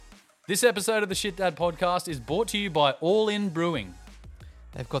This episode of the Shit Dad podcast is brought to you by All In Brewing.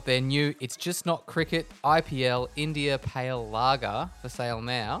 They've got their new It's Just Not Cricket IPL India Pale Lager for sale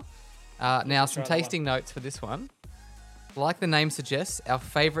now. Now, some tasting notes for this one. Like the name suggests, our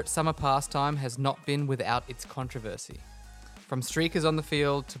favourite summer pastime has not been without its controversy. From streakers on the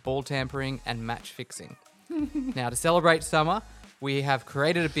field to ball tampering and match fixing. Now, to celebrate summer, we have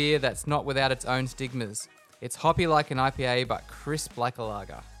created a beer that's not without its own stigmas. It's hoppy like an IPA, but crisp like a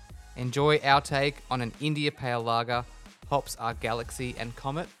lager. Enjoy our take on an India Pale Lager. Hops are Galaxy and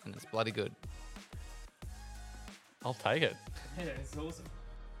Comet, and it's bloody good. I'll take it. Yeah, it's awesome.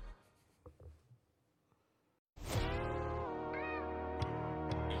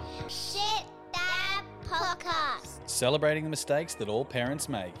 Shit Dad Podcast. Celebrating the mistakes that all parents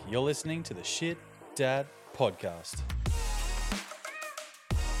make. You're listening to the Shit Dad podcast.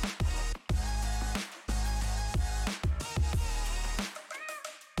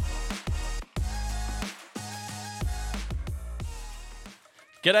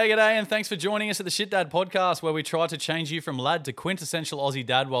 G'day, and thanks for joining us at the Shit Dad podcast, where we try to change you from lad to quintessential Aussie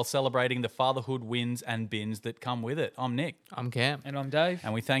dad while celebrating the fatherhood wins and bins that come with it. I'm Nick. I'm Cam. And I'm Dave.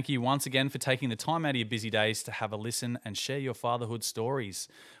 And we thank you once again for taking the time out of your busy days to have a listen and share your fatherhood stories.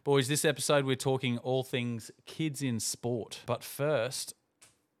 Boys, this episode we're talking all things kids in sport. But first,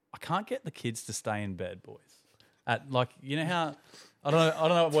 I can't get the kids to stay in bed, boys. You know how I don't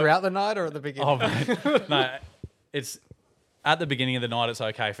know what, Throughout the night or at the beginning? Oh, mate. No, it's at the beginning of the night, it's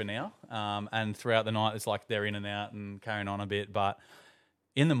okay for now. And throughout the night, it's like they're in and out and carrying on a bit. But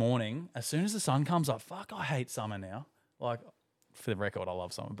in the morning, as soon as the sun comes up, fuck, I hate summer now. Like, for the record, I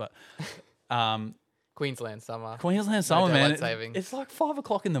love summer. But Queensland summer. Queensland summer, No man. daylight savings. It's like 5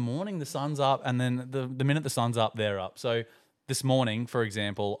 o'clock in the morning, the sun's up. And then the minute the sun's up, they're up. So this morning, for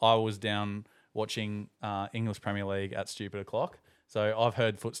example, I was down watching English Premier League at stupid o'clock. So I've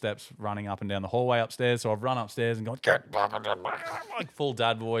heard footsteps running up and down the hallway upstairs. So I've run upstairs and gone, like full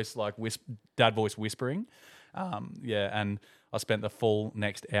dad voice, dad voice whispering. And I spent the full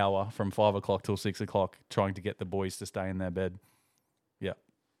next hour from 5 o'clock till 6 o'clock trying to get the boys to stay in their bed. Yeah.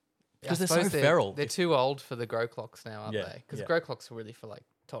 Because they're so feral. They're too old for the grow clocks now, aren't Yeah, they? Because yeah. grow clocks are really for like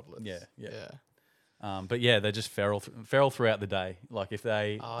toddlers. Yeah. But yeah, they're just feral throughout the day. Like if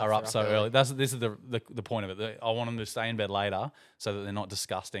they are up so early, this is the point of it. I want them to stay in bed later so that they're not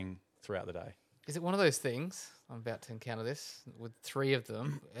disgusting throughout the day. Is it one of those things, I'm about to encounter this, with 3 of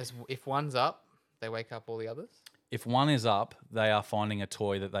them, if one's up, they wake up all the others? If one is up, they are finding a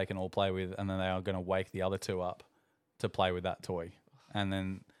toy that they can all play with, and then they are going to wake the other 2 up to play with that toy. And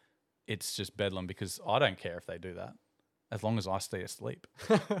then it's just bedlam because I don't care if they do that, as long as I stay asleep.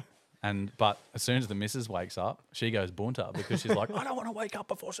 But as soon as the missus wakes up, she goes bunter because she's like, I don't want to wake up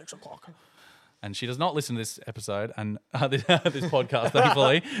before 6 o'clock. And she does not listen to this episode and this podcast,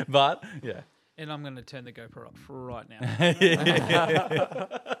 thankfully. But yeah. And I'm going to turn the GoPro up right now.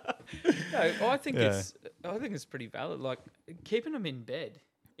 No, I think it's pretty valid. Like keeping them in bed,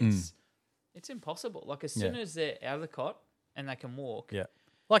 it's impossible. Like as soon as they're out of the cot and they can walk. Yeah.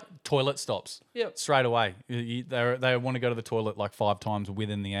 Like toilet stops. Yep. Straight away. They want to go to the toilet like 5 times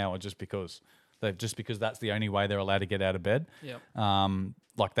within the hour just because that's the only way they're allowed to get out of bed. Yep.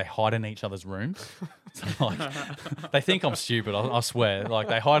 Like they hide in each other's rooms. So like they think I'm stupid, I swear. Like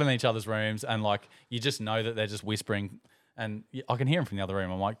they hide in each other's rooms and like you just know that they're just whispering and I can hear them from the other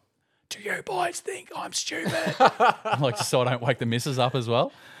room. I'm like, do you boys think I'm stupid? Like just so I don't wake the missus up as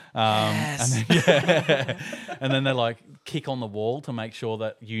well. Yes. And then they like kick on the wall to make sure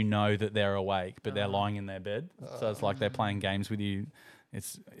that you know that they're awake, but they're lying in their bed. So it's like they're playing games with you.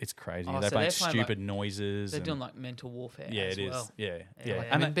 It's crazy. Oh, they so make they're playing, stupid noises. They're doing like mental warfare. Yeah, as it is. well. Yeah. Like,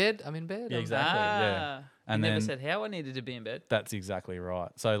 I'm in bed. Yeah, exactly. Yeah. And never said how I needed to be in bed. That's exactly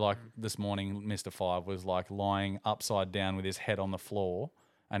right. So like this morning, Mr. Five was like lying upside down with his head on the floor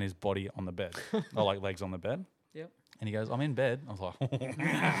and his body on the bed, or like legs on the bed. Yep. And he goes, I'm in bed. I was like,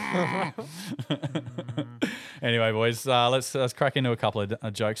 anyway, boys, let's crack into a couple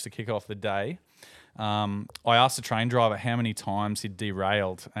of jokes to kick off the day. I asked the train driver how many times he'd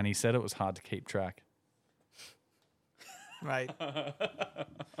derailed, and he said it was hard to keep track. Right. I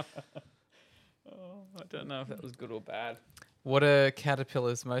don't know if that was good or bad. What are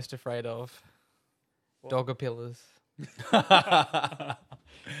caterpillars most afraid of? Dogapillars.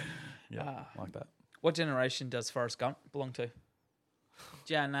 Yeah, like that. What generation does Forrest Gump belong to?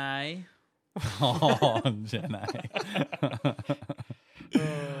 Jenny. Oh, Jenny.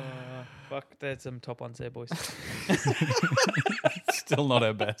 Fuck, there's some top ones there, boys. Still not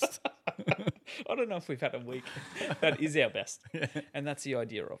our best. I don't know if we've had a week. That is our best. And that's the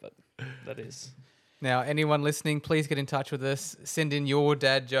idea of it. That is. Now, anyone listening, please get in touch with us. Send in your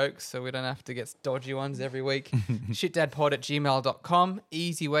dad jokes so we don't have to get dodgy ones every week. shitdadpod@gmail.com.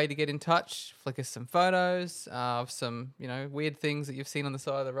 Easy way to get in touch. Flick us some photos of some, weird things that you've seen on the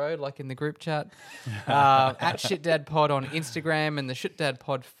side of the road, like in the group chat. At shitdadpod on Instagram and the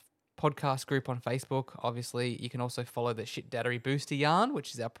shitdadpod podcast group on Facebook. Obviously, you can also follow the Shit Daddery Booster Yarn,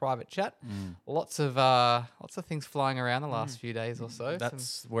 which is our private chat. Lots of things flying around the last few days or so.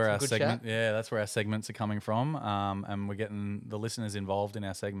 That's where our segment. Yeah, that's where our segments are coming from, and we're getting the listeners involved in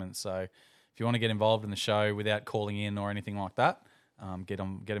our segments. So, if you want to get involved in the show without calling in or anything like that, get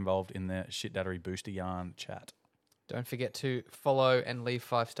involved in the Shit Daddery Booster Yarn chat. Don't forget to follow and leave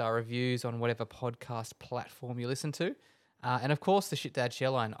 5-star reviews on whatever podcast platform you listen to. And of course, the Shit Dad share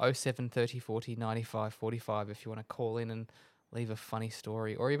line 07 30 40 95 45 if you want to call in and leave a funny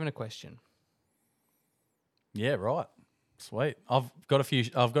story or even a question. Yeah, right. Sweet. I've got heaps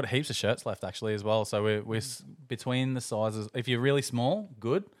of shirts left actually as well. So we're between the sizes. If you're really small,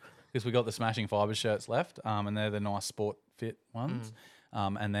 good, because we got the Smashing Fibers shirts left, and they're the nice sport fit ones.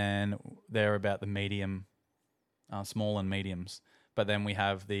 And then they're about the medium, small and mediums. But then we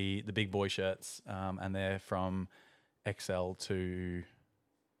have the big boy shirts, and they're from XL to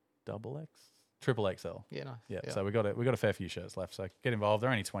triple XL. Yeah, nice. Yeah. So we got a fair few shirts left. So get involved.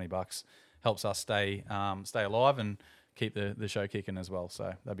 They're only $20. Helps us stay alive and keep the show kicking as well.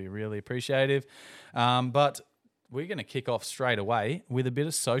 So that'd be really appreciative. But we're going to kick off straight away with a bit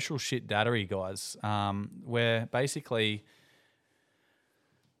of social shit daddery, guys. Where basically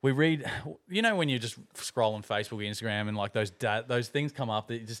we read, when you just scroll on Facebook, Instagram, and like those things come up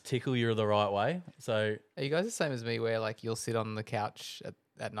that just tickle you the right way. So are you guys the same as me, where like you'll sit on the couch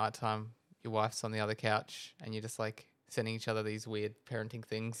at nighttime, your wife's on the other couch, and you're just like sending each other these weird parenting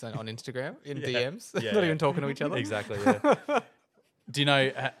things on Instagram in DMs, not even talking to each other? Exactly. Yeah. Do you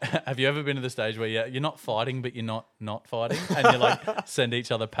know? Have you ever been to the stage where you're not fighting, but you're not fighting, and you like send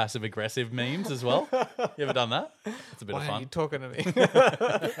each other passive aggressive memes as well? You ever done that? It's a bit of Why fun. are you talking to me?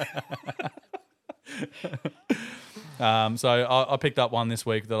 So I picked up one this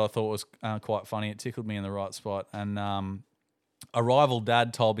week that I thought was quite funny. It tickled me in the right spot. And a rival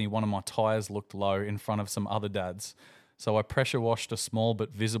dad told me one of my tyres looked low in front of some other dads. So I pressure washed a small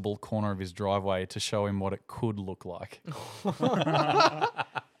but visible corner of his driveway to show him what it could look like. It's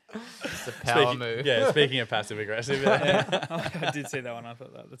a power move. Yeah, speaking of passive aggressive. Yeah. I did see that one. I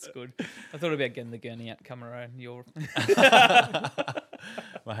thought that's good. I thought about getting the gurney out, come around. Mate,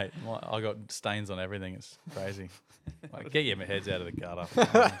 I got stains on everything. It's crazy. Like, get your heads out of the gutter.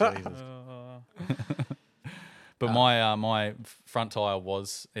 Oh, Jesus. But my front tyre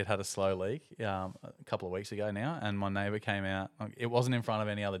it had a slow leak a couple of weeks ago now, and my neighbour came out. It wasn't in front of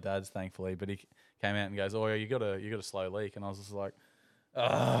any other dads, thankfully, but he came out and goes, "Oh, you got a slow leak," and I was just like,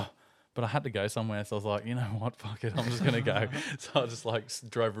 "Ugh." But I had to go somewhere, so I was like, you know what, fuck it, I'm just gonna go. So I just like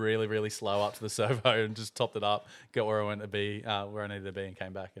drove really, really slow up to the servo and just topped it up, got where I needed to be, and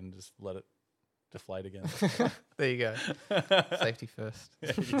came back and just let it deflate again. There you go. Safety first.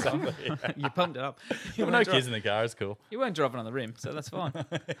 Yeah, exactly. Yeah. You pumped it up. There were no kids in the car. It's cool. You weren't driving on the rim, so that's fine.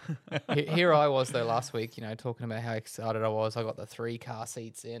 Here I was though last week, talking about how excited I was. I got the 3 car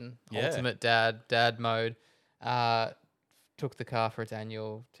seats in, ultimate dad mode. Took the car for its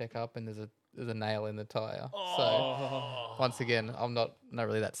annual checkup, and there's a nail in the tire. So once again, I'm not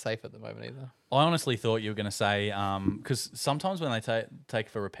really that safe at the moment either. I honestly thought you were going to say because sometimes when they take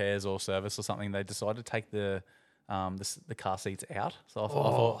for repairs or service or something, they decide to take the car seats out. So I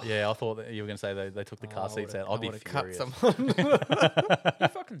thought that you were going to say they took the car seats out. I'd be furious. Cut someone. You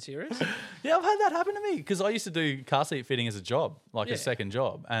fucking serious? Yeah, I've had that happen to me because I used to do car seat fitting as a job, like a second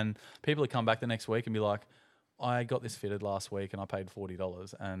job, and people would come back the next week and be like, I got this fitted last week and I paid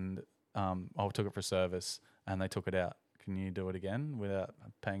 $40 and I took it for service and they took it out. Can you do it again without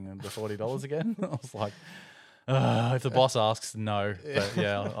paying the $40 again? I was like, if the boss asks, no. But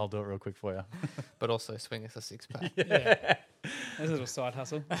yeah, I'll do it real quick for you. But also swing us a 6-pack. Yeah. That's a little side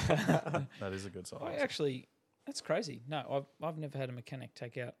hustle. That is a good side hustle. That's crazy. No, I've never had a mechanic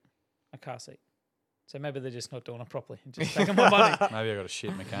take out a car seat. So maybe they're just not doing it properly and just taking more money. Maybe I got a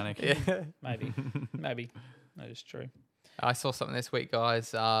shit mechanic. Yeah. Maybe. That is true. I saw something this week,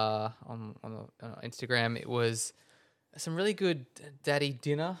 guys, on Instagram. It was some really good daddy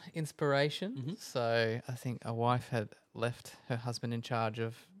dinner inspiration. Mm-hmm. So I think a wife had left her husband in charge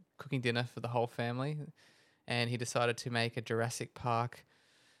of cooking dinner for the whole family, and he decided to make a Jurassic Park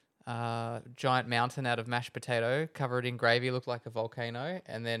giant mountain out of mashed potato, covered in gravy, looked like a volcano,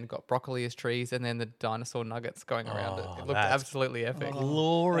 and then got broccoli as trees, and then the dinosaur nuggets going around it. It looked that's absolutely epic.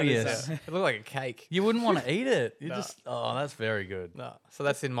 Glorious. It looked like a cake. You wouldn't want to eat it. You No. just that's very good. No. So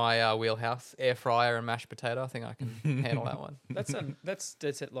that's in my wheelhouse. Air fryer and mashed potato. I think I can handle that one. That's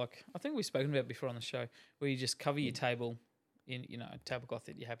it. Like I think we've spoken about before on the show, where you just cover your table in a tablecloth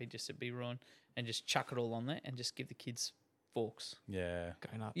that you're happy just to be ruined, and just chuck it all on there, and just give the kids forks. Yeah.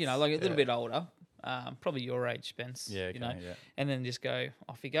 Go nuts. Like a little bit older, probably your age, Spence. Yeah, okay, yeah. and then just go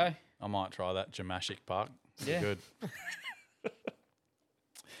off you go. I might try that Jamashik Park. Yeah. Good.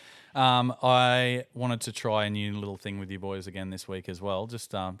 I wanted to try a new little thing with you boys again this week as well.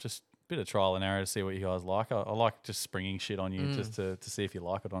 Just a bit of trial and error to see what you guys like. I like just springing shit on you just to see if you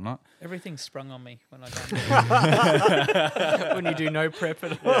like it or not. Everything's sprung on me when I don't. When you do no prep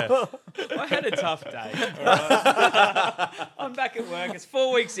at all. I had a tough day. All right? I'm back at work. It's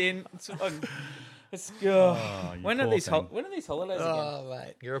 4 weeks in. You When are poor these thing. when are these holidays again? Oh,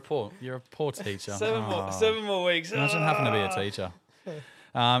 mate. You're a poor teacher. 7 more weeks. Imagine having to be a teacher.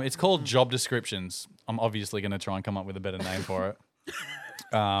 It's called job descriptions. I'm obviously going to try and come up with a better name for it.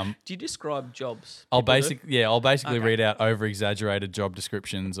 Do you describe jobs? I'll People do? I'll basically Okay. read out over exaggerated job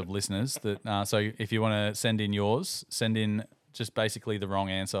descriptions of listeners that so if you want to send in yours, send in just basically the wrong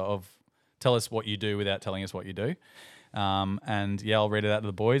answer of tell us what you do without telling us what you do. And I'll read it out to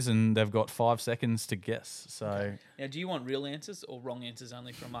the boys and they've got 5 seconds to guess. So Now, do you want real answers or wrong answers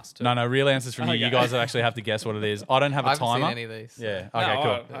only from us too? no, real answers from you. You Okay. guys actually have to guess what it is. I don't have I a haven't timer. seen any of these. Yeah. No, Okay,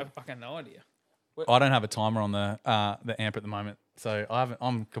 cool. I have fucking no idea. I don't have a timer on the amp at the moment, so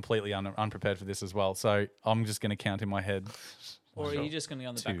I'm completely unprepared for this as well. So I'm just going to count in my head. Or are you just going to go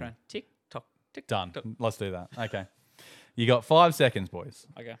on the 2. background? Tick tock, tick Done. tock. Let's do that. Okay. You got 5 seconds, boys.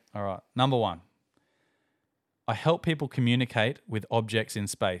 Okay. All right. Number 1. I help people communicate with objects in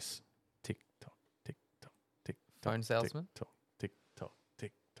space. Tick tock, tick tock, tick tock. Phone salesman? Tick tock, tick tock,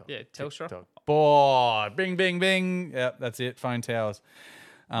 tick tock. Yeah, Telstra. tick, tock. Boy, bing, bing, bing. Yep, that's it. Phone towers.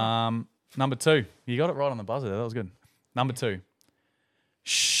 Number 2. You got it right on the buzzer there. That was good. Number 2.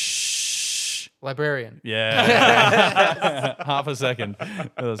 Shh. Librarian. Yeah. Half a second.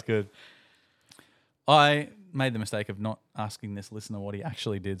 That was good. I made the mistake of not asking this listener what he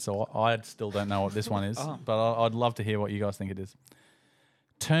actually did, so I still don't know what this one is, but I'd love to hear what you guys think it is.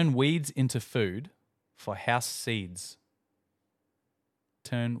 Turn weeds into food for house seeds.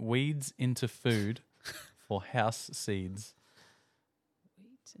 Turn weeds into food for house seeds.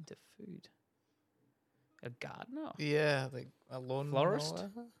 Weeds into food. A gardener. Yeah, like a lawn Florist?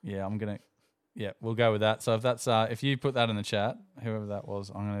 mower. Yeah, we'll go with that. So if that's if you put that in the chat, whoever that was,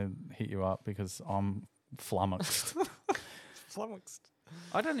 I'm gonna hit you up because I'm flummoxed. Flummoxed.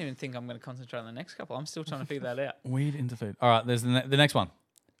 I don't even think I'm going to concentrate on the next couple. I'm still trying to figure that out. Weed into food. All right, there's the next one.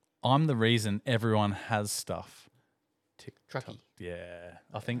 I'm the reason everyone has stuff. Tick tock. Trucky. Yeah,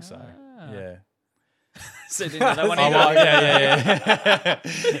 I think so. Ah. Yeah. So didn't know that one Oh, either. well, yeah.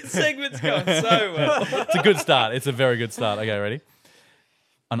 This segment's going so well. It's a good start. It's a very good start. Okay, ready?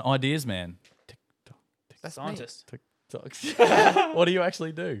 An ideas man. Tick tock, tick That's me. Scientist. tick tock. What do you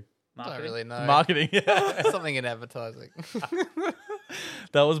actually do? I don't Marketing. really know. Marketing. Yeah. Something in advertising.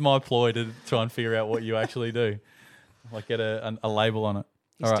 That was my ploy to try and figure out what you actually do. Like get a label on it.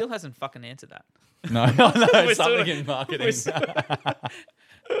 He All right. still hasn't fucking answered that. No, We're something still- in marketing.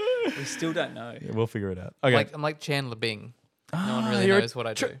 We still don't know. Yeah, we'll figure it out. Okay. I'm like Chandler Bing. No one really you're a knows what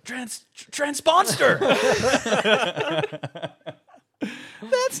I do. Transponster.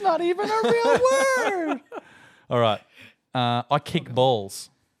 That's not even a real word. All right. I kick balls.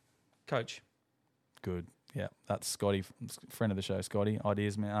 Coach. Good. Yeah, that's Scotty, friend of the show, Scotty.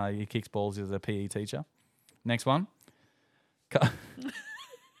 Ideas man. He kicks balls as a PE teacher. Next one.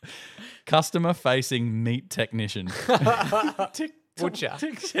 Customer facing meat technician. Butcher.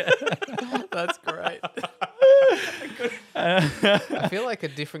 That's great. I feel like a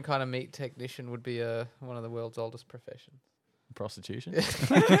different kind of meat technician would be one of the world's oldest professions. Prostitution.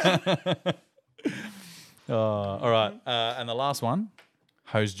 All right. And the last one,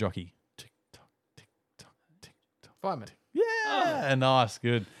 hose jockey. Tick tock, tick tock, tick tock. Fireman. Yeah, nice,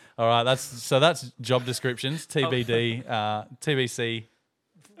 good. All right, that's job descriptions. TBD, TBC.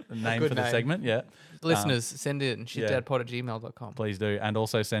 Name Good for the name. segment. Yeah, Listeners, send in shitdadpod@gmail.com. please do, and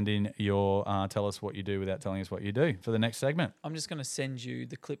also send in your tell us what you do without telling us what you do for the next segment. I'm just going to send you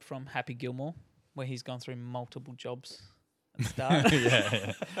the clip from Happy Gilmore where he's gone through multiple jobs at the start.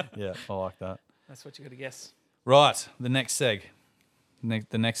 yeah, I like that. That's what you got to guess. Right, the next seg.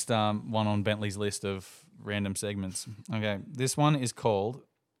 The next one on Bentley's list of random segments. Okay, this one is called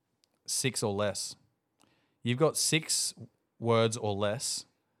 6 or Less. You've got 6 words or less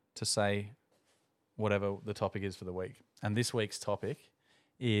to say whatever the topic is for the week. And this week's topic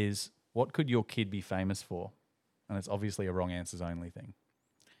is, what could your kid be famous for? And it's obviously a wrong answers only thing.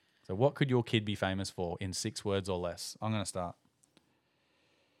 So what could your kid be famous for in 6 words or less? I'm going to start.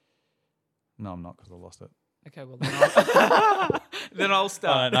 No, I'm not, because I lost it. Okay, well, then I'll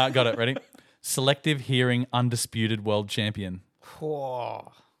start. No, got it. Ready? Selective hearing undisputed world champion.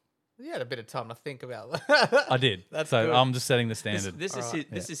 Whoa. You had a bit of time to think about that. I did. That's so good. I'm just setting the standard. This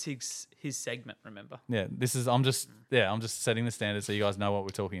is his segment, remember? Yeah, I'm just setting the standard so you guys know what we're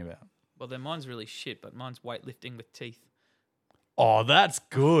talking about. Well, then mine's really shit, but mine's weightlifting with teeth. Oh, that's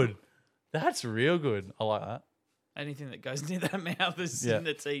good. That's real good. I like that. Anything that goes near that mouth is Yeah. in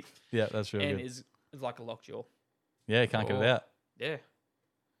the teeth Yeah, that's real and good. is like a lockjaw. Yeah, can't get it out. Yeah.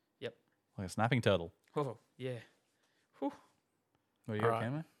 Like a snapping turtle. Oh, yeah. Whew. What do you All got, right.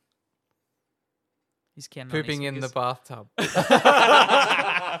 Camo? He's counting Pooping in the fingers. bathtub.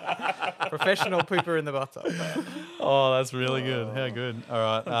 Professional pooper in the bathtub. Oh, that's really good. How good. All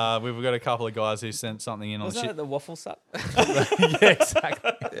right. We've got a couple of guys who sent something in on Was that shit. at the waffle suck? Yeah,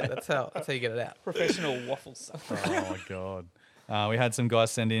 exactly. Yeah, that's how you get it out. Professional waffle suck. Oh my god. We had some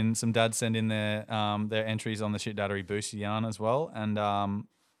guys some dads send in their entries on the Shit Daddery Booster yarn as well, and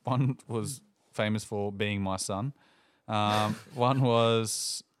one was famous for being my son. One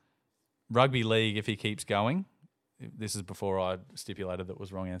was rugby league if he keeps going. This is before I stipulated that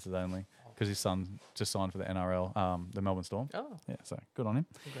was wrong answers only, because his son just signed for the NRL, the Melbourne Storm. Oh, Yeah, so good on him.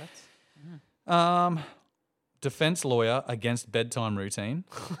 congrats. Defense lawyer against bedtime routine.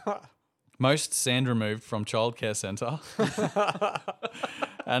 Most sand removed from childcare centre.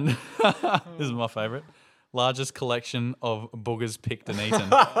 And this is my favourite. Largest collection of boogers picked and eaten.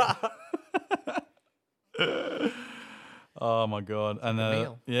 Oh my god! And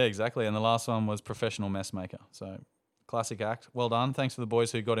meal. yeah, exactly. And the last one was professional mess maker. So classic act. Well done. Thanks for the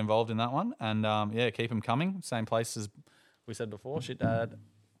boys who got involved in that one. And yeah, keep them coming. Same place as we said before.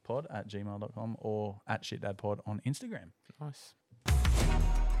 shitdadpod@gmail.com or @shitdadpod on Instagram. Nice.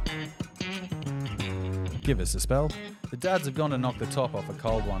 Give us a spell. The dads have gone to knock the top off a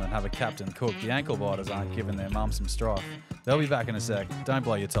cold one and have a captain cook. The ankle biters aren't giving their mum some strife. They'll be back in a sec. Don't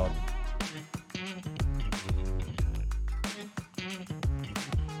blow your top.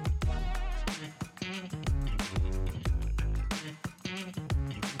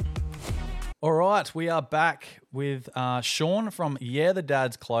 All right, we are back with Sean from Yeah the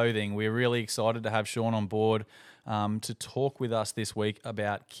Dad's Clothing. We're really excited to have Sean on board to talk with us this week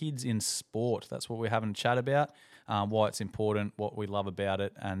about kids in sport. That's what we're having a chat about, why it's important, what we love about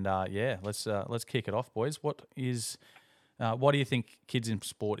it, and yeah, let's kick it off, boys. What do you think kids in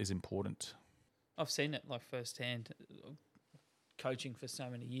sport is important? I've seen it like firsthand, coaching for so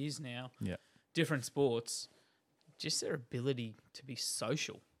many years now. Yeah, Different sports, just their ability to be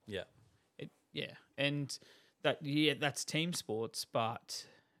social. yeah, And that's team sports, but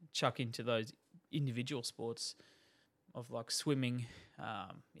chuck into those individual sports of like swimming,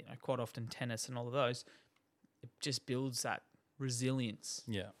 quite often tennis and all of those. It just builds that resilience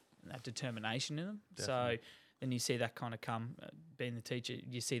yeah. and that determination in them. Definitely. So then you see that kind of come, being the teacher,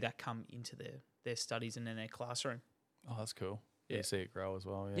 you see that come into their studies and in their classroom. Oh, that's cool. Yeah. You see it grow as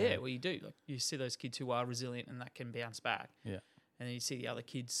well. Yeah, well, you do. Like you see those kids who are resilient and that can bounce back. Yeah. And then you see the other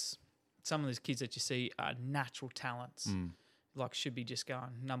kids. Some of those kids that you see are natural talents, like should be just going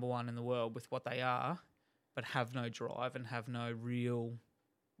number one in the world with what they are, but have no drive and have no real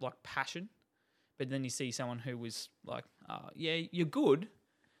like passion. But then you see someone who was like, yeah, you're good,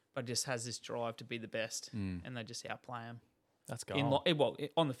 but just has this drive to be the best, and they just outplay them. That's gold.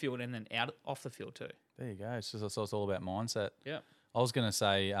 On the field and then off the field too. There you go. It's all about mindset. Yeah. I was going to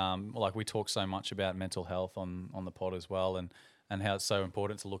say, like we talk so much about mental health on the pod as well, and how it's so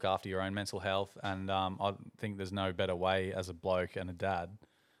important to look after your own mental health. And I think there's no better way as a bloke and a dad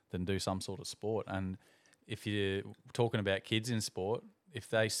than do some sort of sport. And if you're talking about kids in sport, if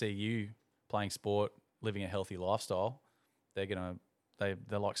they see you playing sport, living a healthy lifestyle, they're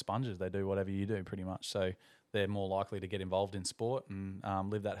like sponges. They do whatever you do pretty much. So they're more likely to get involved in sport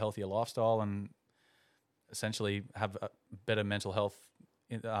and live that healthier lifestyle and essentially have a better mental health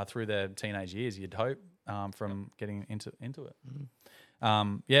through their teenage years, you'd hope, from getting into it.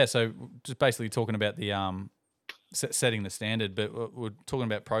 Yeah, so just basically talking about the setting the standard, but we're talking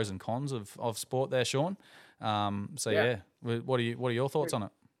about pros and cons of sport there, Sean. Yeah, what are your thoughts on it?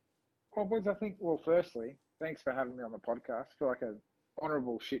 Well, boys, I think, firstly, thanks for having me on the podcast. I feel like an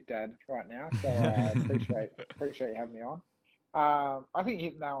honourable shit dad right now, so I appreciate you having me on. I think you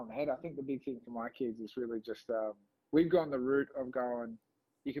hit the nail on the head. I think the big thing for my kids is really just we've gone the route of going,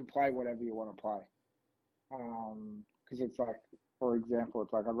 you can play whatever you want to play. Because it's like for example,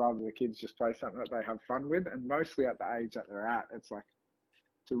 it's like I'd rather the kids just play something that they have fun with, and mostly at the age that they're at, it's like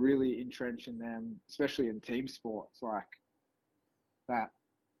to really entrench in them, especially in team sports, like that.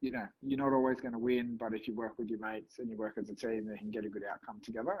 You're not always going to win, but if you work with your mates and you work as a team, you can get a good outcome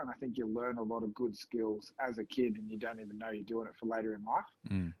together. And I think you learn a lot of good skills as a kid, and you don't even know you're doing it for later in life,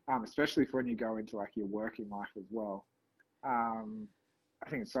 especially for when you go into like your working life as well. I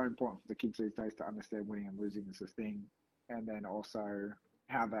think it's so important for the kids these days to understand winning and losing is a thing, and then also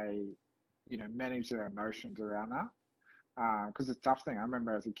how they, manage their emotions around that. Because it's a tough thing. I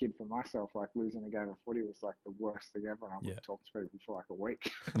remember as a kid for myself, like losing a game of footy was like the worst thing ever. And I wouldn't talk to people for like a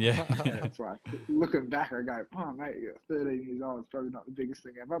week. Yeah. It's like looking back, I go, oh mate, you're 13 years old. It's probably not the biggest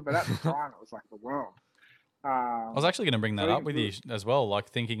thing ever. But at the time, it was like the world. I was actually going to bring that up with you as well, like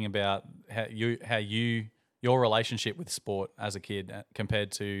thinking about your relationship with sport as a kid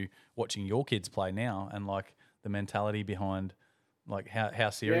compared to watching your kids play now, and like the mentality behind like how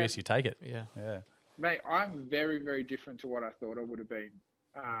serious you take it. Yeah. Yeah. Mate, I'm very, very different to what I thought I would have been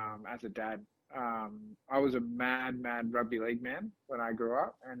as a dad. I was a mad rugby league man when I grew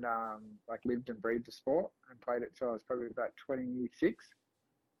up, and like lived and breathed the sport and played it till I was probably about 26.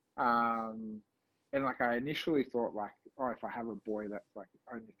 And like I initially thought like, oh, if I have a boy, that's like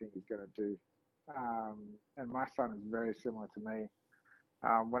the only thing he's going to do. And my son is very similar to me.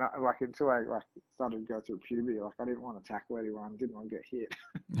 When until I started to go through puberty, like I didn't want to tackle anyone, didn't want to get hit.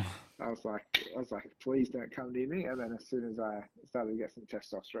 I was like, please don't come near me. And then as soon as I started to get some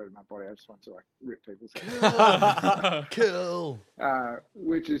testosterone in my body, I just wanted to like rip people's heads. Cool.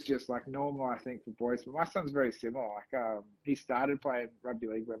 Which is just like normal, I think, for boys. But my son's very similar. Like he started playing rugby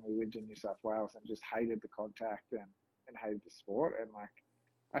league when we lived in New South Wales and just hated the contact and hated the sport. And like,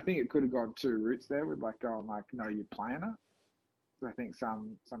 I think it could have gone two routes there with like going like, no, you're playing it. I think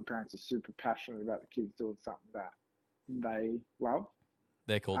some parents are super passionate about the kids doing something that they love.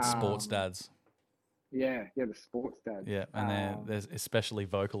 They're called sports dads. Yeah, the sports dads. Yeah, and they're especially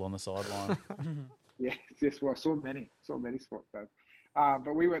vocal on the sideline. Yeah, I saw many sports dads.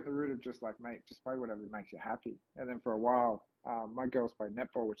 But we went the route of just like, mate, just play whatever makes you happy. And then for a while, my girls play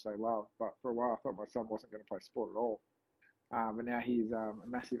netball, which they love. But for a while, I thought my son wasn't going to play sport at all. But now he's a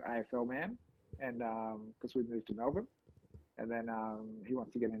massive AFL man, and because we moved to Melbourne. And then he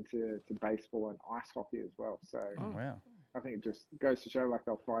wants to get into baseball and ice hockey as well. So wow. I think it just goes to show like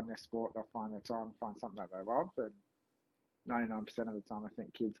they'll find their sport, they'll find their time, find something that they love. And 99% of the time, I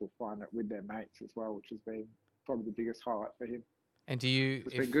think kids will find it with their mates as well, which has been probably the biggest highlight for him. And do you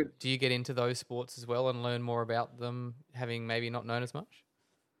get into those sports as well and learn more about them, having maybe not known as much?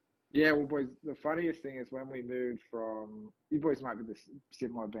 Yeah, well, boys, the funniest thing is when we moved from, you boys might be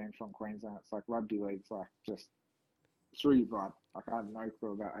similar being from Queensland, it's like rugby league's like just through your blood. Like I had no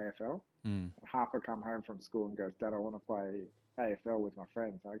clue about AFL. Harper come home from school and goes, Dad, I want to play AFL with my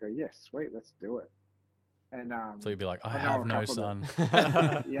friends. I go, yes, sweet, let's do it. And so you'd be like, I have no son.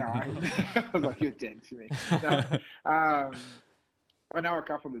 Yeah, I was like, you're dead to me. No, I know a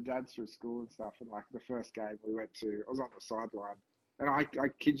couple of the dads through school and stuff, and like the first game we went to, I was on the sideline, and I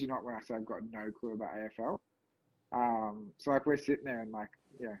kid you not when I say I've got no clue about AFL. So like we're sitting there and like,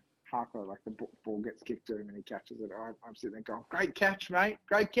 yeah, Harper, like the ball gets kicked to him and he catches it. I'm sitting there going, great catch, mate,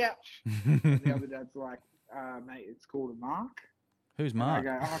 great catch. And the other dad's like, mate, it's called a mark. Who's Mark? And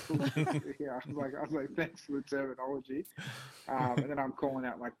I go, oh, cool. Yeah, I was like, thanks for the terminology. And then I'm calling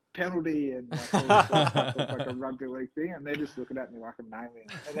out like penalty and like, all this stuff, like a rugby league thing, and they're just looking at me like I'm nailing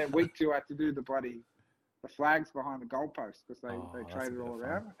it. And then week 2, I had to do the flags behind the goalpost because they traded all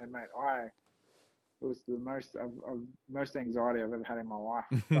around. And mate, it was the most anxiety I've ever had in my life,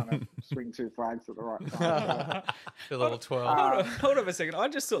 trying to swing 2 flags at the right time. The little 12. Hold on a second. I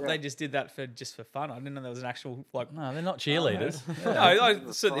just thought they just did that for fun. I didn't know there was an actual like. No, they're not cheerleaders.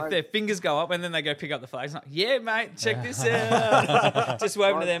 So if their fingers go up and then they go pick up the flags. Like, yeah, mate, check this out. Just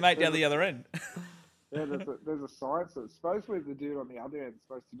waving to their mate down the other end. Yeah, there's a science. So supposedly the dude on the other end is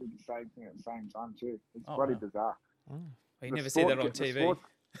supposed to do the same thing at the same time too. It's bloody bizarre. Oh, you never see that on TV.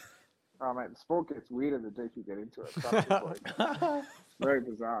 Oh, mate, the sport gets weirder the deeper you get into it. Very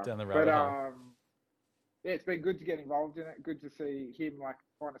bizarre. Down the rabbit hole. Yeah, it's been good to get involved in it. Good to see him like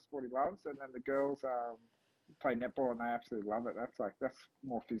find a sport he loves, and then the girls play netball and they absolutely love it. That's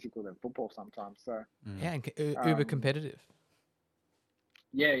more physical than football sometimes. So yeah, and uber competitive.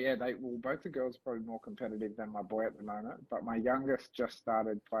 Yeah. Both the girls are probably more competitive than my boy at the moment, but my youngest just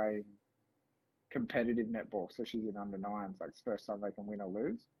started playing competitive netball, so she's in under 9s. Like it's the first time they can win or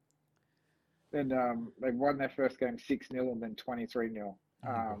lose. And they've won their first game 6-0 and then 23-0.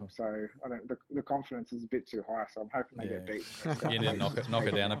 So I don't. The confidence is a bit too high. So I'm hoping they get beaten. You need to knock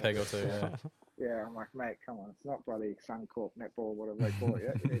it down a peg or two. Yeah, I'm like, mate, come on, it's not bloody Suncorp netball, whatever they call it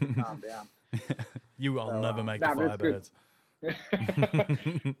yet. You need to calm down. You will So, never make nah, the but it's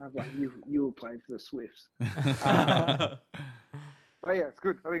Firebirds. I was like, you will play for the Swifts. But yeah, it's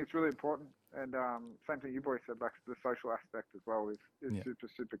good. I think it's really important. And same thing you boys said, like the social aspect as well is Yeah. super,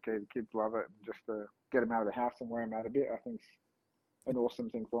 super key. The kids love it. And just to get them out of the house and wear them out a bit, I think it's an awesome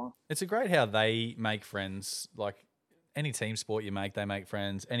thing for them. It's a great how they make friends. Like any team sport you make, they make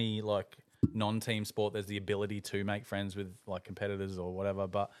friends. Any like non-team sport, there's the ability to make friends with like competitors or whatever.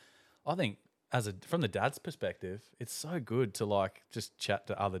 But I think from the dad's perspective, it's so good to like just chat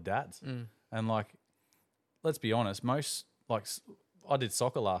to other dads. And like, let's be honest, I did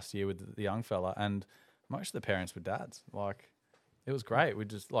soccer last year with the young fella, and most of the parents were dads. Like, it was great. We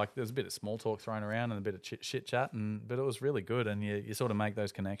just like there was a bit of small talk thrown around and a bit of shit chat, but it was really good. And you sort of make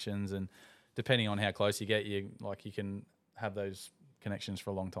those connections, and depending on how close you get, you can have those connections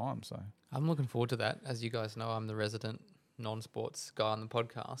for a long time. So I'm looking forward to that. As you guys know, I'm the resident non-sports guy on the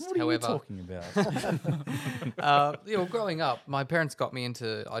podcast. what are you talking about? Growing up, my parents got me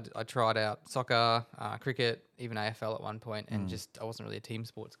into. I tried out soccer, cricket, even AFL at one point, and I wasn't really a team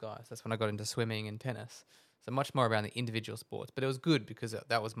sports guy. So that's when I got into swimming and tennis. So much more around the individual sports, but it was good because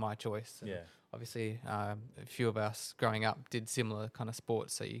that was my choice. And Yeah. obviously, a few of us growing up did similar kind of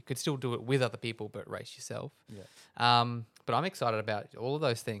sports, so you could still do it with other people, but race yourself. Yeah. But I'm excited about all of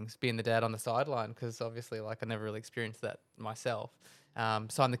those things, being the dad on the sideline, because obviously, like, I never really experienced that myself.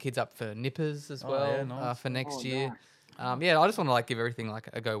 Sign the kids up for nippers as well yeah, nice. for next Oh, year. nice. I just want to like give everything like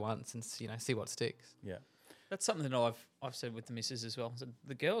a go once and see what sticks. Yeah. That's something that I've said with the missus as well. So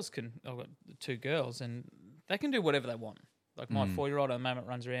the girls I've got two girls, and they can do whatever they want. Like my 4-year-old at the moment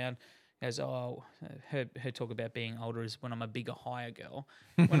runs around, goes, her talk about being older is when I'm a bigger, higher girl.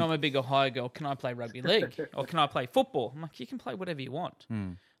 When I'm a bigger, higher girl, can I play rugby league or can I play football? I'm like, you can play whatever you want.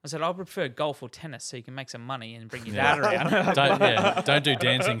 I said, I prefer golf or tennis so you can make some money and bring your dad around. Don't do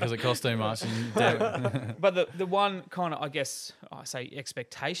dancing because it costs too much. But the one kind of, I guess, I say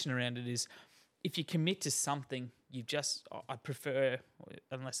expectation around it is if you commit to something, I prefer,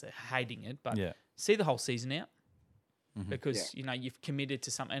 unless they're hating it, but see the whole season out. Because, you've committed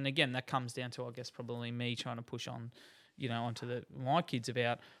to something. And again, that comes down to, I guess, probably me trying to push on, onto my kids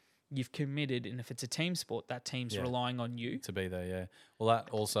about you've committed. And if it's a team sport, that team's relying on you. To be there, yeah. Well, that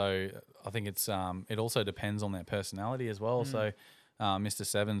also, I think it also depends on their personality as well. So Mr.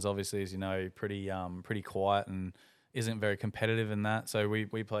 Sevens, obviously, as you know, pretty quiet and isn't very competitive in that. So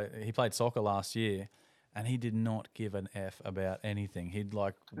he played soccer last year. And he did not give an F about anything. He'd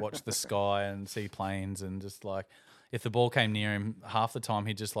like watch the sky and see planes and just like, if the ball came near him, half the time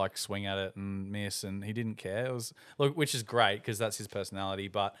he'd just like swing at it and miss, and he didn't care. It was which is great because that's his personality.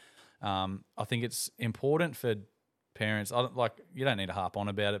 But I think it's important for parents. You don't need to harp on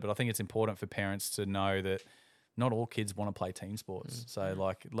about it, but I think it's important for parents to know that not all kids want to play team sports. So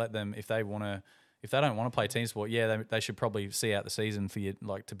like, let them if they don't want to play team sport, they should probably see out the season for you,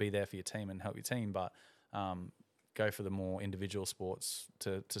 like to be there for your team and help your team. But go for the more individual sports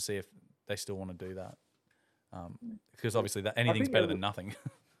to see if they still want to do that. Because obviously anything's better than nothing.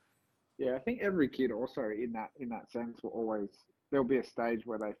 Yeah, I think every kid also in that sense there'll be a stage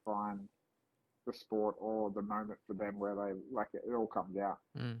where they find the sport or the moment for them where they like it all comes out.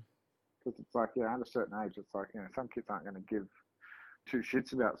 Because it's like, at a certain age, it's like, some kids aren't going to give two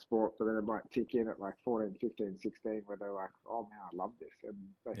shits about sport, but then it might tick in at like 14, 15, 16 where they're like, oh man, I love this. And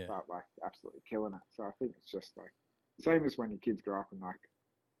they start like absolutely killing it. So I think it's just like, same as when your kids grow up and like,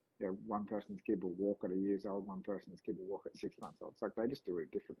 one person's kid will walk at a year's old, one person's kid will walk at 6 months old. It's like they just do it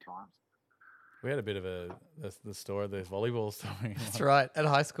at different times. We had a bit of the story, the volleyball story. That's right. At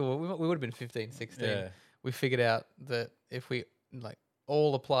high school, we would have been 15, 16. Yeah. We figured out that if we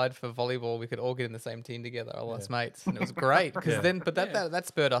all applied for volleyball, we could all get in the same team together, all us mates, and it was great. Because that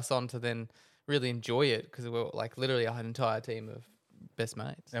spurred us on to then really enjoy it because we were like literally an entire team of best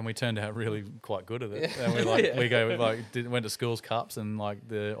mates. And we turned out really quite good at it. Yeah. And we went to schools cups and like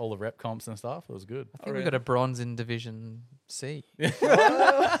all the rep comps and stuff. It was good. I think we got a bronze in Division C. Not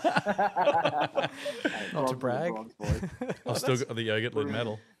to brag. I've still got the yogurt lid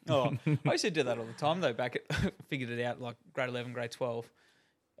medal. I used to do that all the time though. Figured it out like grade 11, grade 12.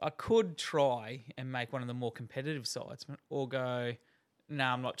 I could try and make one of the more competitive sides, or go, no,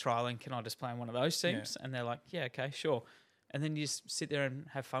 I'm not trialing. Can I just play in one of those teams? Yeah. And they're like, yeah, okay, sure. And then you just sit there and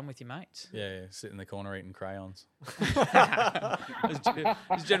have fun with your mates. Yeah, sit in the corner eating crayons.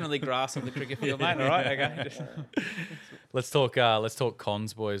 It's generally grass on the cricket field, mate. All right, okay. Let's talk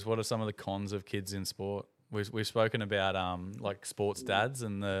cons, boys. What are some of the cons of kids in sport? We've spoken about like sports dads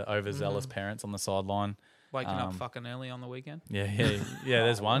and the overzealous parents on the sideline. Waking up fucking early on the weekend. Yeah.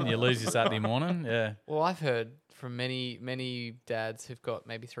 There's one. You lose your Saturday morning. Yeah. Well, I've heard from many dads who've got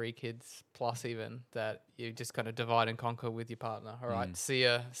maybe 3 kids plus even that you just kind of divide and conquer with your partner. All right, see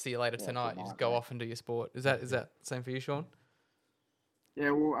you later tonight. You just go off and do your sport. Is that the same for you, Sean?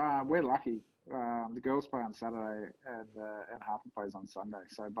 Yeah, well, we're lucky. The girls play on Saturday and Harper plays on Sunday.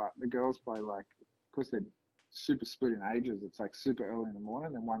 So, but the girls play because they're super split in ages. It's like super early in the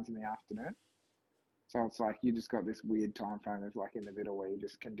morning and one's in the afternoon. So it's like you just got this weird time frame of in the middle where you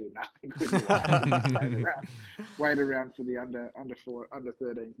just can do nothing with your life. Wait around for the under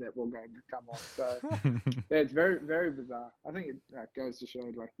 13s netball game to come on. So yeah, it's very, very bizarre. I think it goes to show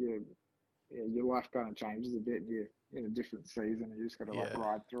your life kind of changes a bit and you're in a different season and you just got to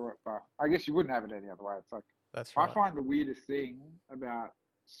ride through it. But I guess you wouldn't have it any other way. It's like, that's right. I find the weirdest thing about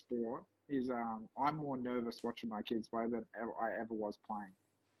sport is I'm more nervous watching my kids play than I ever was playing.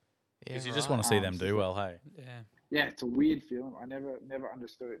 Because you just want to see them do well, hey? Yeah. Yeah, it's a weird feeling. I never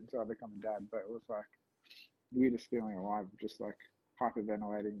understood it until I became a dad, but it was weirdest feeling alive, just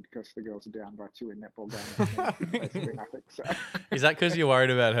hyperventilating because the girls are down by 2 in netball games. Basically nothing. So. Is that because you're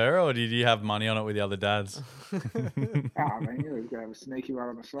worried about her, or did you have money on it with the other dads? I mean, you was going to have a sneaky one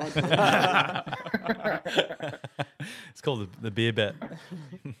on the side. It's called the beer bet.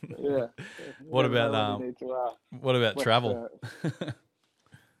 Yeah. What about travel?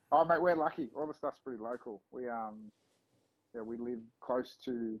 Oh, mate, we're lucky. All the stuff's pretty local. We live close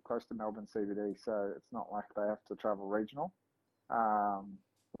to Melbourne CBD, so it's not like they have to travel regional.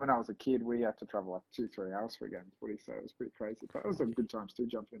 When I was a kid, we had to travel 2-3 hours for a game of footy, so it was pretty crazy. But it was some good times too,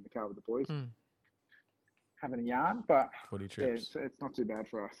 jumping in the car with the boys, having a yarn. But footy trips. Yeah, it's not too bad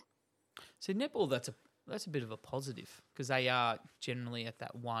for us. See, netball, that's a bit of a positive because they are generally at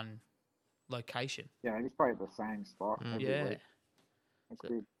that one location. Yeah, they just play at the same spot every week. That's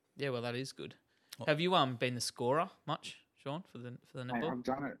good. Yeah, well, that is good. Have you been the scorer much, Sean, for the netball? Hey, I've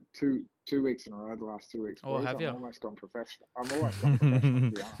done it two weeks in a row. The last 2 weeks. Oh, boys. have you? I'm almost gone professional. To be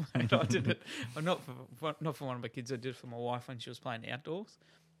honest. I did it. Well, not for one of my kids. I did it for my wife when she was playing outdoors.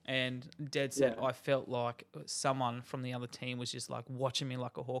 And Dad said I felt like someone from the other team was just watching me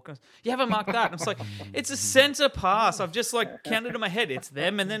like a hawk. You haven't marked that. And I was like, it's a centre pass. I've just counted in my head. It's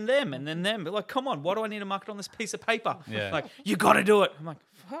them and then them and then them. But come on, why do I need to mark it on this piece of paper? Yeah. You got to do it. I'm like,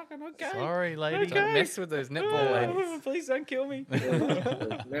 fucking okay. Sorry, lady. Okay. Don't mess with those netball ladies. Please don't kill me.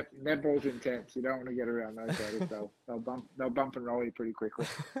 Netball's intense. You don't want to get around those guys. They'll bump and roll you pretty quickly.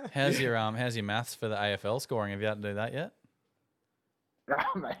 How's your maths for the AFL scoring? Have you had to do that yet?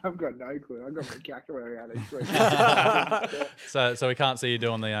 Oh, mate, I've got no clue. I've got my calculator out each week. So we can't see you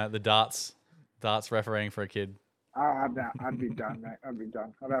doing the darts refereeing for a kid. Oh, I'd be done, mate. I'd be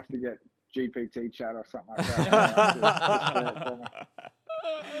done. I'd have to get GPT chat or something like that.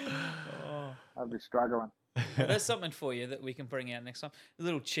 I'd be struggling. Well, there's something for you that we can bring out next time.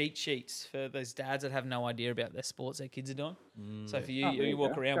 Little cheat sheets for those dads that have no idea about their sports their kids are doing. So for you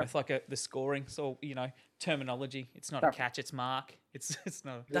walk around with the scoring, so terminology. It's not a catch, it's mark. It's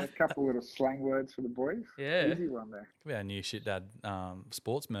not. A couple little slang words for the boys. Yeah, easy one there. Could be our new shit dad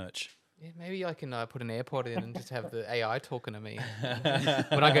sports merch. Yeah, maybe I can put an AirPod in and just have the AI talking to me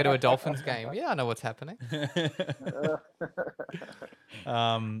when I go to a Dolphins game. Yeah, I know what's happening.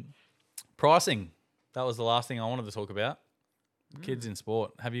 Pricing. That was the last thing I wanted to talk about. Kids in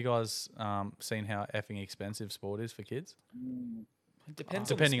sport. Have you guys seen how effing expensive sport is for kids? It depends.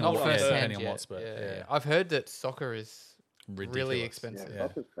 Depending on on the sport. depending on what sport. Yeah. I've heard that soccer is Ridiculous. really expensive. Yeah,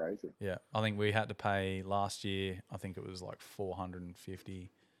 that's crazy. Yeah, I think we had to pay last year. I think it was $450.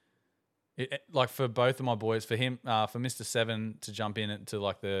 For both of my boys, for him, for Mr. 7 to jump in to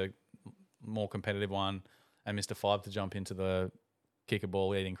the more competitive one, and Mr. 5 to jump into the kick a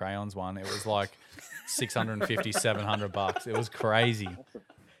ball eating crayons one, it was $650, $700. It was crazy.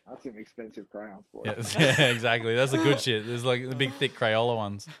 That's some expensive crayons, boy. Yeah, exactly. That's the good shit. There's the big thick Crayola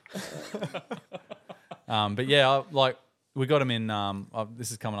ones. But yeah, we got him in.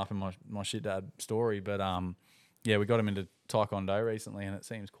 This is coming up in my shit dad story, but yeah, we got him into Taekwondo recently, and it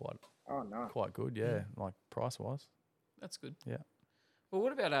seems quite good. Yeah, price wise. That's good. Yeah. Well,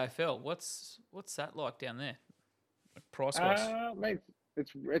 what about AFL? What's that like down there? Price wise? Mate,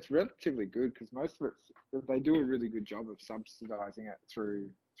 it's relatively good because most of they do a really good job of subsidising it through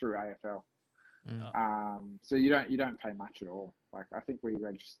AFL. So you don't pay much at all. I think we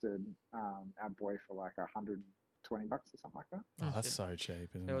registered our boy for $120 or something like that. Oh, that's so cheap,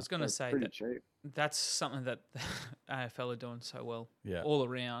 isn't it? I was going to say pretty that cheap. that's something that AFL are doing so well. Yeah. All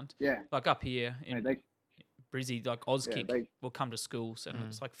around. Yeah. Up here in Brizzy, Auskick they will come to schools and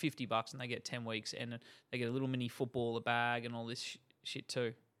it's $50 and they get 10 weeks and they get a little mini football, a bag and all this shit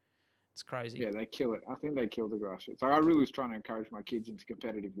too. It's crazy. Yeah, they kill it. I think they kill the grassroots. So I really was trying to encourage my kids into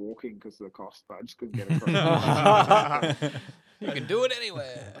competitive walking because of the cost, but I just couldn't get across. You can do it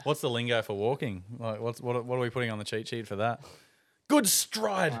anywhere. What's the lingo for walking? Like, what are we putting on the cheat sheet for that? Good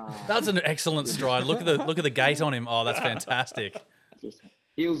stride. That's an excellent stride. Look at the gait on him. Oh, that's fantastic. Just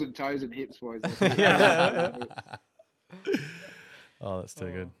heels and toes and hips, boys. Oh, that's too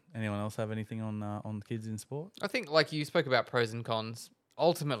good. Anyone else have anything on kids in sport? I think, like you spoke about pros and cons.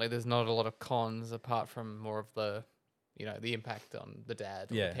 Ultimately, there's not a lot of cons apart from more of the, the impact on the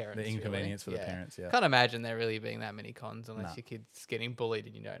dad or the parents. The inconvenience really. for the parents. Yeah, Can't imagine there really being that many cons unless No. your kid's getting bullied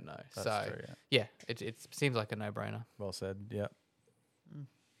and you don't know. That's true, yeah. It seems like a no-brainer. Well said. Yeah.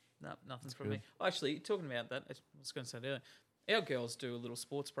 No, nothing from good. me. Actually, talking about that, I was going to say it earlier. Our girls do a little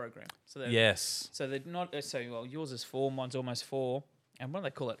sports program. So they're, Yes. So they're not yours is 4, mine's almost 4. And what do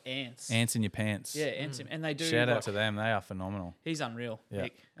they call it? Ants. Ants in your pants. Yeah, ants. And they do. Shout out to them. They are phenomenal. He's unreal. Yeah.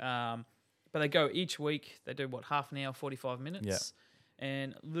 Nick. But they go each week. They do half an hour, 45 minutes. Yeah.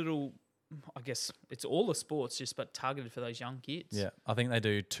 And little, I guess it's all the sports, but targeted for those young kids. Yeah, I think they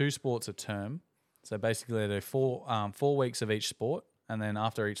do 2 sports a term. So basically, they do 4 weeks of each sport, and then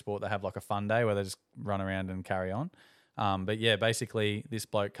after each sport, they have like a fun day where they just run around and carry on. But yeah, basically, this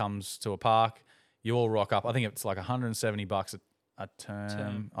bloke comes to a park. You all rock up. I think it's like $170 a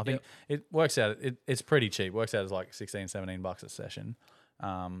term. I think it works out. It's pretty cheap. Works out as like $16-17 a session.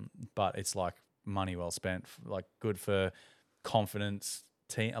 But it's like money well spent. Like good for confidence,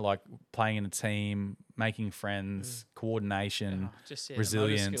 team, like playing in a team, making friends, coordination,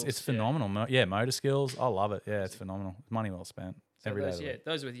 resilience. Motor skills, It's phenomenal. Motor skills. I love it. Yeah, it's phenomenal. Money well spent. So Every those, day.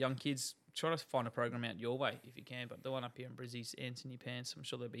 those with young kids, try to find a program out your way if you can. But the one up here in Brizzy's Ants in Your Pants, I'm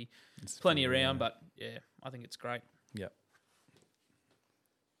sure there'll be plenty around. But yeah, I think it's great. Yep.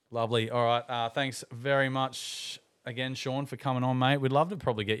 Lovely. All right. Thanks very much again, Sean, for coming on, mate. We'd love to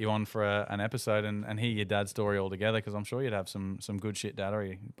probably get you on for an episode and hear your dad's story all together because I'm sure you'd have some good shit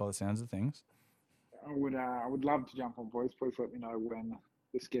daddery by the sounds of things. I would love to jump on, boys. Please let me know when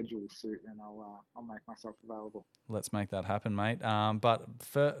the schedule will suit, and I'll make myself available. Let's make that happen, mate.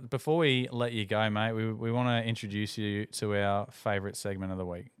 But before we let you go, mate, we want to introduce you to our favourite segment of the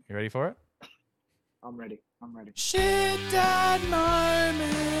week. You ready for it? I'm ready. Shit dad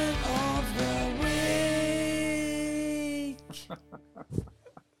moment of the week.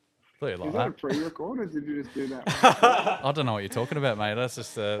 Thought you'd like Is that a pre-record, or did you just do that? I don't know what you're talking about, mate. That's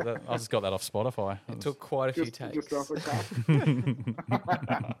just I just got that off Spotify. It took quite a few takes. Just off the cuff.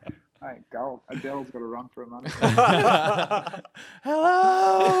 Hey, gold. Adele's got to run for a month.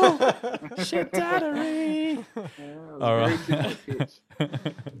 Hello, shit daddery. All right.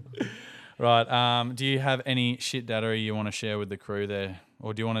 Right. Do you have any shit daddery you want to share with the crew there,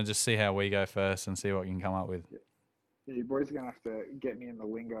 or do you want to just see how we go first and see what you can come up with? Yeah, you boys are gonna have to get me in the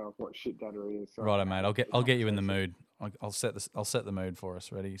lingo of what shit daddery is. So Righto, mate. I'll get you in the mood. I'll set the mood for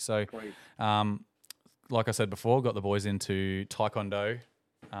us. Ready? So, Please. like I said before, got the boys into Taekwondo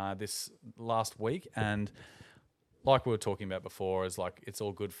this last week, and like we were talking about before, is like it's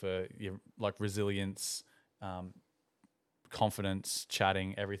all good for your like resilience, confidence,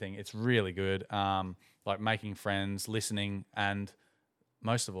 chatting, everything. It's really good. Like making friends, listening, and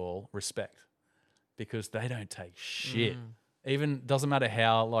most of all, respect. Because they don't take shit. Even doesn't matter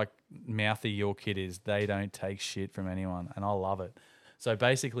how like mouthy your kid is, they don't take shit from anyone, and I love it. So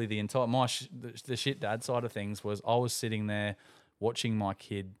basically, the entire the shit dad side of things was I was sitting there watching my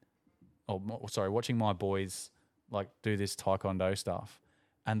watching my boys like do this Taekwondo stuff,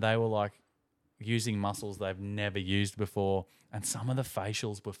 and they were like using muscles they've never used before, and some of the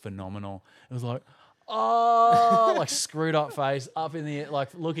facials were phenomenal. It was like, oh, like screwed up face up in the like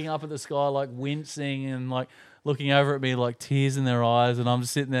looking up at the sky, like wincing and like looking over at me, like tears in their eyes, and I'm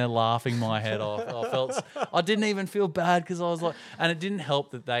just sitting there laughing my head off. I didn't even feel bad because I was like, and it didn't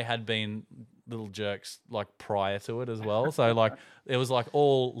help that they had been little jerks like prior to it as well. So like it was like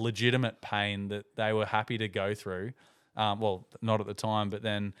all legitimate pain that they were happy to go through. Well, not at the time, but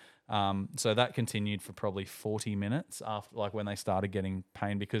then. So that continued for probably 40 minutes after, like when they started getting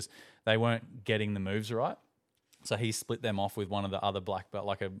pain because they weren't getting the moves right. So he split them off with one of the other black belt,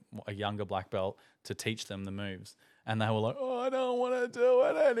 like a younger black belt, to teach them the moves. And they were like, "Oh, I don't want to do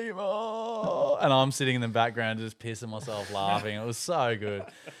it anymore." And I'm sitting in the background just pissing myself laughing. It was so good.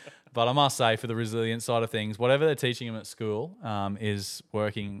 But I must say, for the resilience side of things, whatever they're teaching him at school is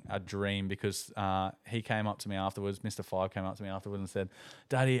working a dream because he came up to me afterwards, Mr. Five came up to me afterwards and said,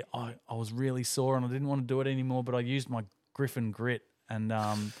 "Daddy, I was really sore and I didn't want to do it anymore, but I used my Griffin grit and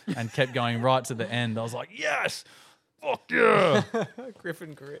kept going right to the end." I was like, "Yes! Fuck yeah!"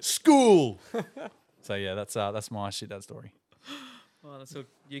 Griffin grit. School! So yeah, that's my shit dad story. Well, that's all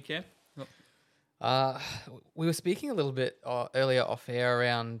you can. We were speaking a little bit earlier off air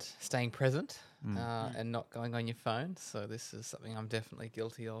around staying present and not going on your phone. So this is something I'm definitely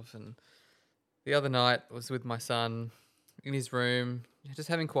guilty of. And the other night I was with my son in his room, just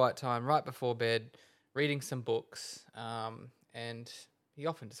having quiet time right before bed, reading some books. And he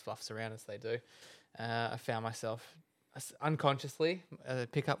often just fluffs around as they do. I found myself unconsciously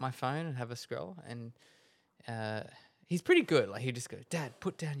pick up my phone and have a scroll. And he's pretty good. Like, he just goes, "Dad,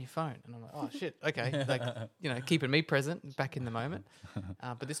 put down your phone." And I'm like, "Oh, shit, okay." Like, keeping me present, back in the moment.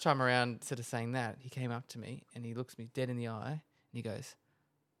 But this time around, instead of saying that, he came up to me and he looks me dead in the eye and he goes,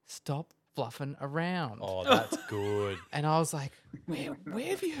 "Stop fluffing around." Oh, that's good. And I was like, where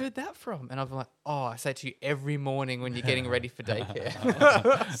have you heard that from? And I'm like, "Oh, I say it to you every morning when you're getting ready for daycare."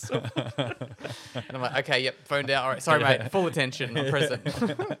 And I'm like, "Okay, yep, phone down. All right, sorry, mate, full attention, I'm present."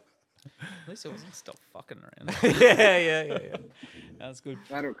 At least it wasn't stop fucking around. yeah. That's good.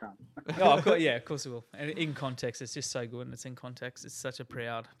 That'll come. Oh, of course, yeah, of course it will. And in context, it's just so good, and it's in context. It's such a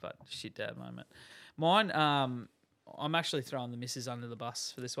proud but shit dad moment. Mine, I'm actually throwing the missus under the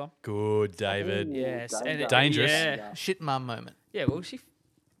bus for this one. Good, David. Ooh, Yes, and Dangerous. Yeah, Shit mum moment. yeah. Well, she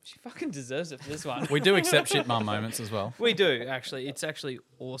fucking deserves it for this one. We do accept shit mum moments as well. We do actually. It's actually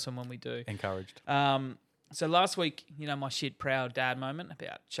awesome when we do. Encouraged. So last week, my shit proud dad moment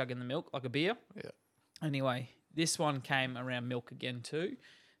about chugging the milk like a beer. Yeah. Anyway, this one came around milk again too.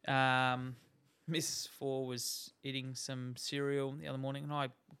 Mrs. Four was eating some cereal the other morning, and I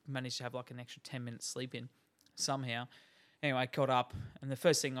managed to have like an extra 10 minutes sleep in somehow. Anyway, I got up, and the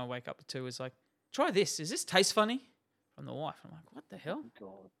first thing I wake up to was like, "Try this. Does this taste funny?" From the wife. I'm like, "What the hell?"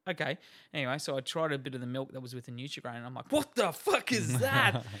 God. Okay. Anyway, so I tried a bit of the milk that was with the Nutri-Grain, and I'm like, "What the fuck is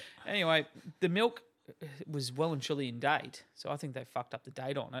that?" Anyway, the milk was well and truly in date, so I think they fucked up the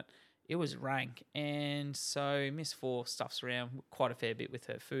date on it. It was rank, and so Miss Four stuffs around quite a fair bit with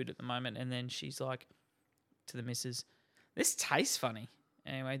her food at the moment, and then she's like to the missus, "This tastes funny."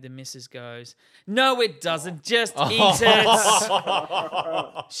 Anyway, the missus goes, "No, it doesn't. Just eat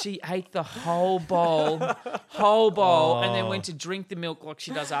it." She ate the whole bowl, and then went to drink the milk like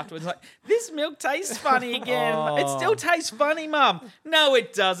she does afterwards. Like, "This milk tastes funny again. It still tastes funny, Mum." "No,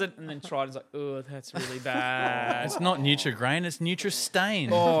 it doesn't." And then tried. It's like, "Oh, that's really bad." It's not Nutri-Grain, it's Nutri-Stain.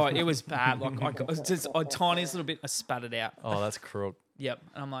 Oh, it was bad. Like, I got just a tiniest little bit. I spat it out. Oh, that's crook. Yep.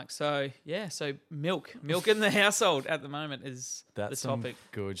 And I'm like, so milk in the household at the moment is That's the some topic.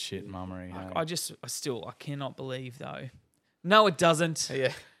 good shit mummery. Hey? I cannot believe though. No, it doesn't.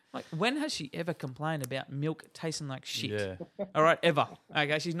 Yeah. Like, when has she ever complained about milk tasting like shit? Yeah. All right, ever.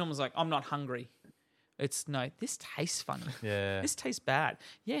 Okay, she's normally like, "I'm not hungry." It's no, this tastes funny. Yeah. This tastes bad.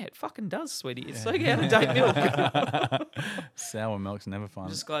 Yeah, it fucking does, sweetie. It's like out of date milk. Sour milk's never I'm fun.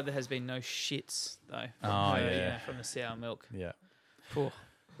 just glad there has been no shits though. Oh, yeah. From the sour milk. Yeah. Phew.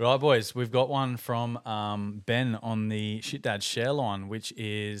 Right, boys, we've got one from Ben on the Shit Dad share line, which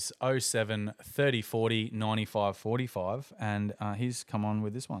is 07 30 40 95 45. And he's come on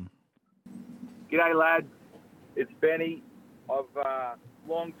with this one. G'day, lads. It's Benny. I've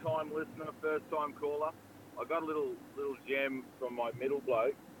long time listener, first time caller. I got a little gem from my middle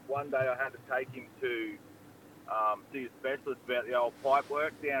bloke. One day I had to take him to see a specialist about the old pipe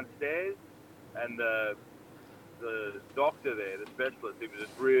work downstairs, and the doctor there, the specialist, he was this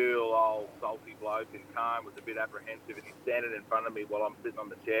real old salty bloke, and Khan was a bit apprehensive, and he's standing in front of me while I'm sitting on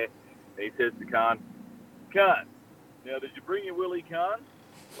the chair, and he says to Khan, "Khan, now did you bring your willy, Khan?"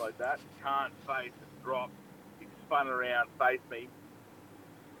 Like that. Khan's face dropped. He spun around, faced me,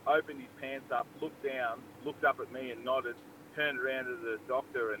 opened his pants up, looked down, looked up at me and nodded, turned around to the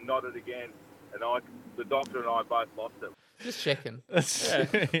doctor and nodded again, and the doctor and I both lost it. Just checking.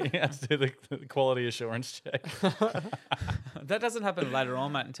 You have to do the quality assurance check. That doesn't happen later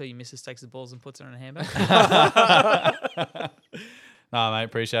on, mate, until your missus takes the balls and puts it in a handbag. No, mate,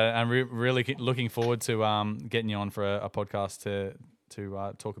 appreciate it. I'm really looking forward to getting you on for a podcast to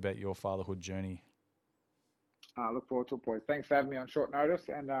talk about your fatherhood journey. Look forward to it, boys. Thanks for having me on short notice,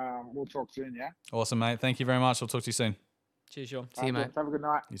 and we'll talk soon, yeah? Awesome, mate. Thank you very much. I'll talk to you soon. Cheers, Sean. See you, mate. Have a good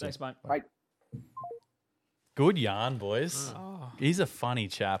night. You too. Thanks, mate. Bye. Good yarn, boys. Oh. He's a funny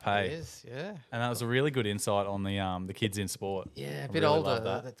chap, hey. It is, yeah. And that was a really good insight on the kids in sport. Yeah, I a bit really older. love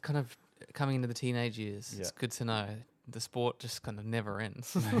that. That's kind of coming into the teenage years. It's Yeah. good to know. The sport just kind of never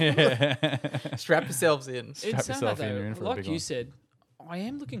ends. Yeah. Strap yourselves in. Strap It's yourself sad in, though, you're in for a like big you one. said, I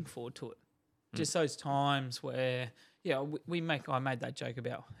am looking forward to it. Just those times where, I made that joke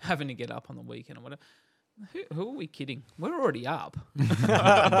about having to get up on the weekend or whatever. Who are we kidding? We're already up.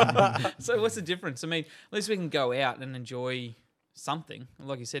 So what's the difference? I mean, at least we can go out and enjoy something.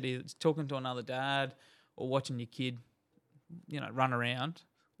 Like you said, either it's talking to another dad or watching your kid, run around,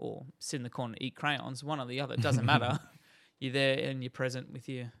 or sit in the corner and eat crayons, one or the other. It doesn't matter. You're there and you're present with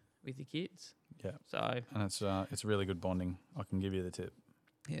your kids. Yeah. So And it's really good bonding. I can give you the tip.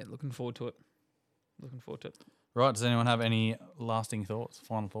 yeah, looking forward to it. Right. Does anyone have any lasting thoughts,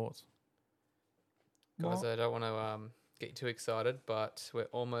 final thoughts? Guys, I don't want to get you too excited, but we're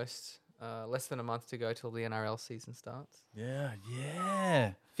almost less than a month to go till the NRL season starts. Yeah.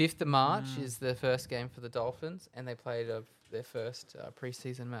 Yeah. 5th of March is the first game for the Dolphins, and they played their first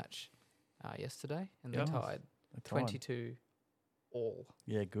preseason match yesterday, and Yep. they tied 22 all.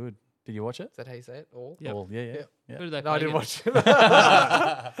 Yeah, good. Did you watch it? Is that how you say it? All? Yep. All, yeah. Yep. Yeah. Who did they No, I play didn't against?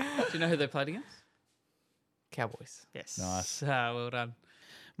 watch it. Do you know who they played against? Cowboys. Yes. Nice. Well done.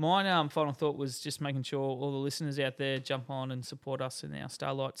 Mine final thought was just making sure all the listeners out there jump on and support us in our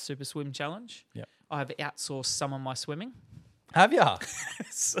Starlight Super Swim Challenge. Yep. I have outsourced some of my swimming. Have ya?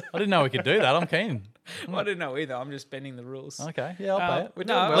 I didn't know we could do that. I'm keen. I didn't know either. I'm just bending the rules. Okay. Yeah, I'll pay it. We're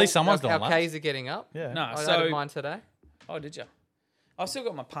No, doing well. At least someone's our doing laps. Ks are getting up. Yeah. No, I so added mine today. oh, did you? I've still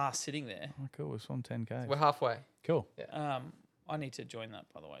got my pass sitting there. Oh, cool. We're on 10K. We're halfway. Cool. I need to join that,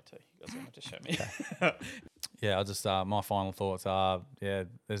 by the way, too. You guys want to show me? Yeah, I just my final thoughts are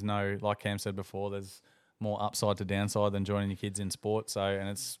there's no, like Cam said before, there's more upside to downside than joining your kids in sport. So and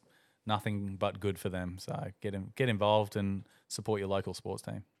it's nothing but good for them. So get involved and support your local sports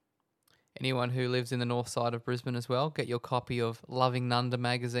team. Anyone who lives in the north side of Brisbane as well, get your copy of Loving Nunda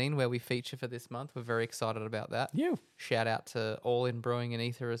magazine where we feature for this month. We're very excited about that. You. Shout out to All In Brewing and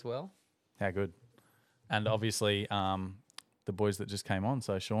Ether as well. How good. And obviously the boys that just came on.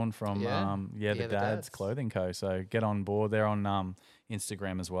 So Sean from Yeah. the The Dad's Dads. Clothing Co. So get on board. They're on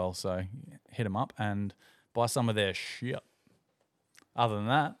Instagram as well. So hit them up and buy some of their shit. Other than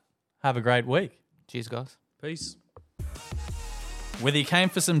that, have a great week. Cheers, guys. Peace. Whether you came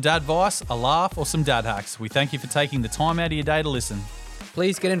for some dad advice, a laugh, or some dad hacks, we thank you for taking the time out of your day to listen.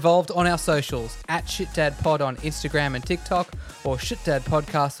 Please get involved on our socials at ShitDadPod on Instagram and TikTok, or ShitDad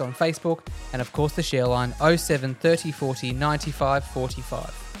Podcast on Facebook, and of course the share line 07 30 40 95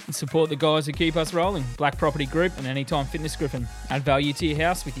 45. And support the guys who keep us rolling. Black Property Group and Anytime Fitness Griffin. Add value to your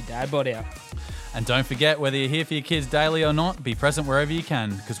house with your dad bod out. And don't forget, whether you're here for your kids daily or not, be present wherever you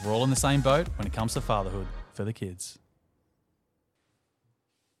can, because we're all in the same boat when it comes to fatherhood for the kids.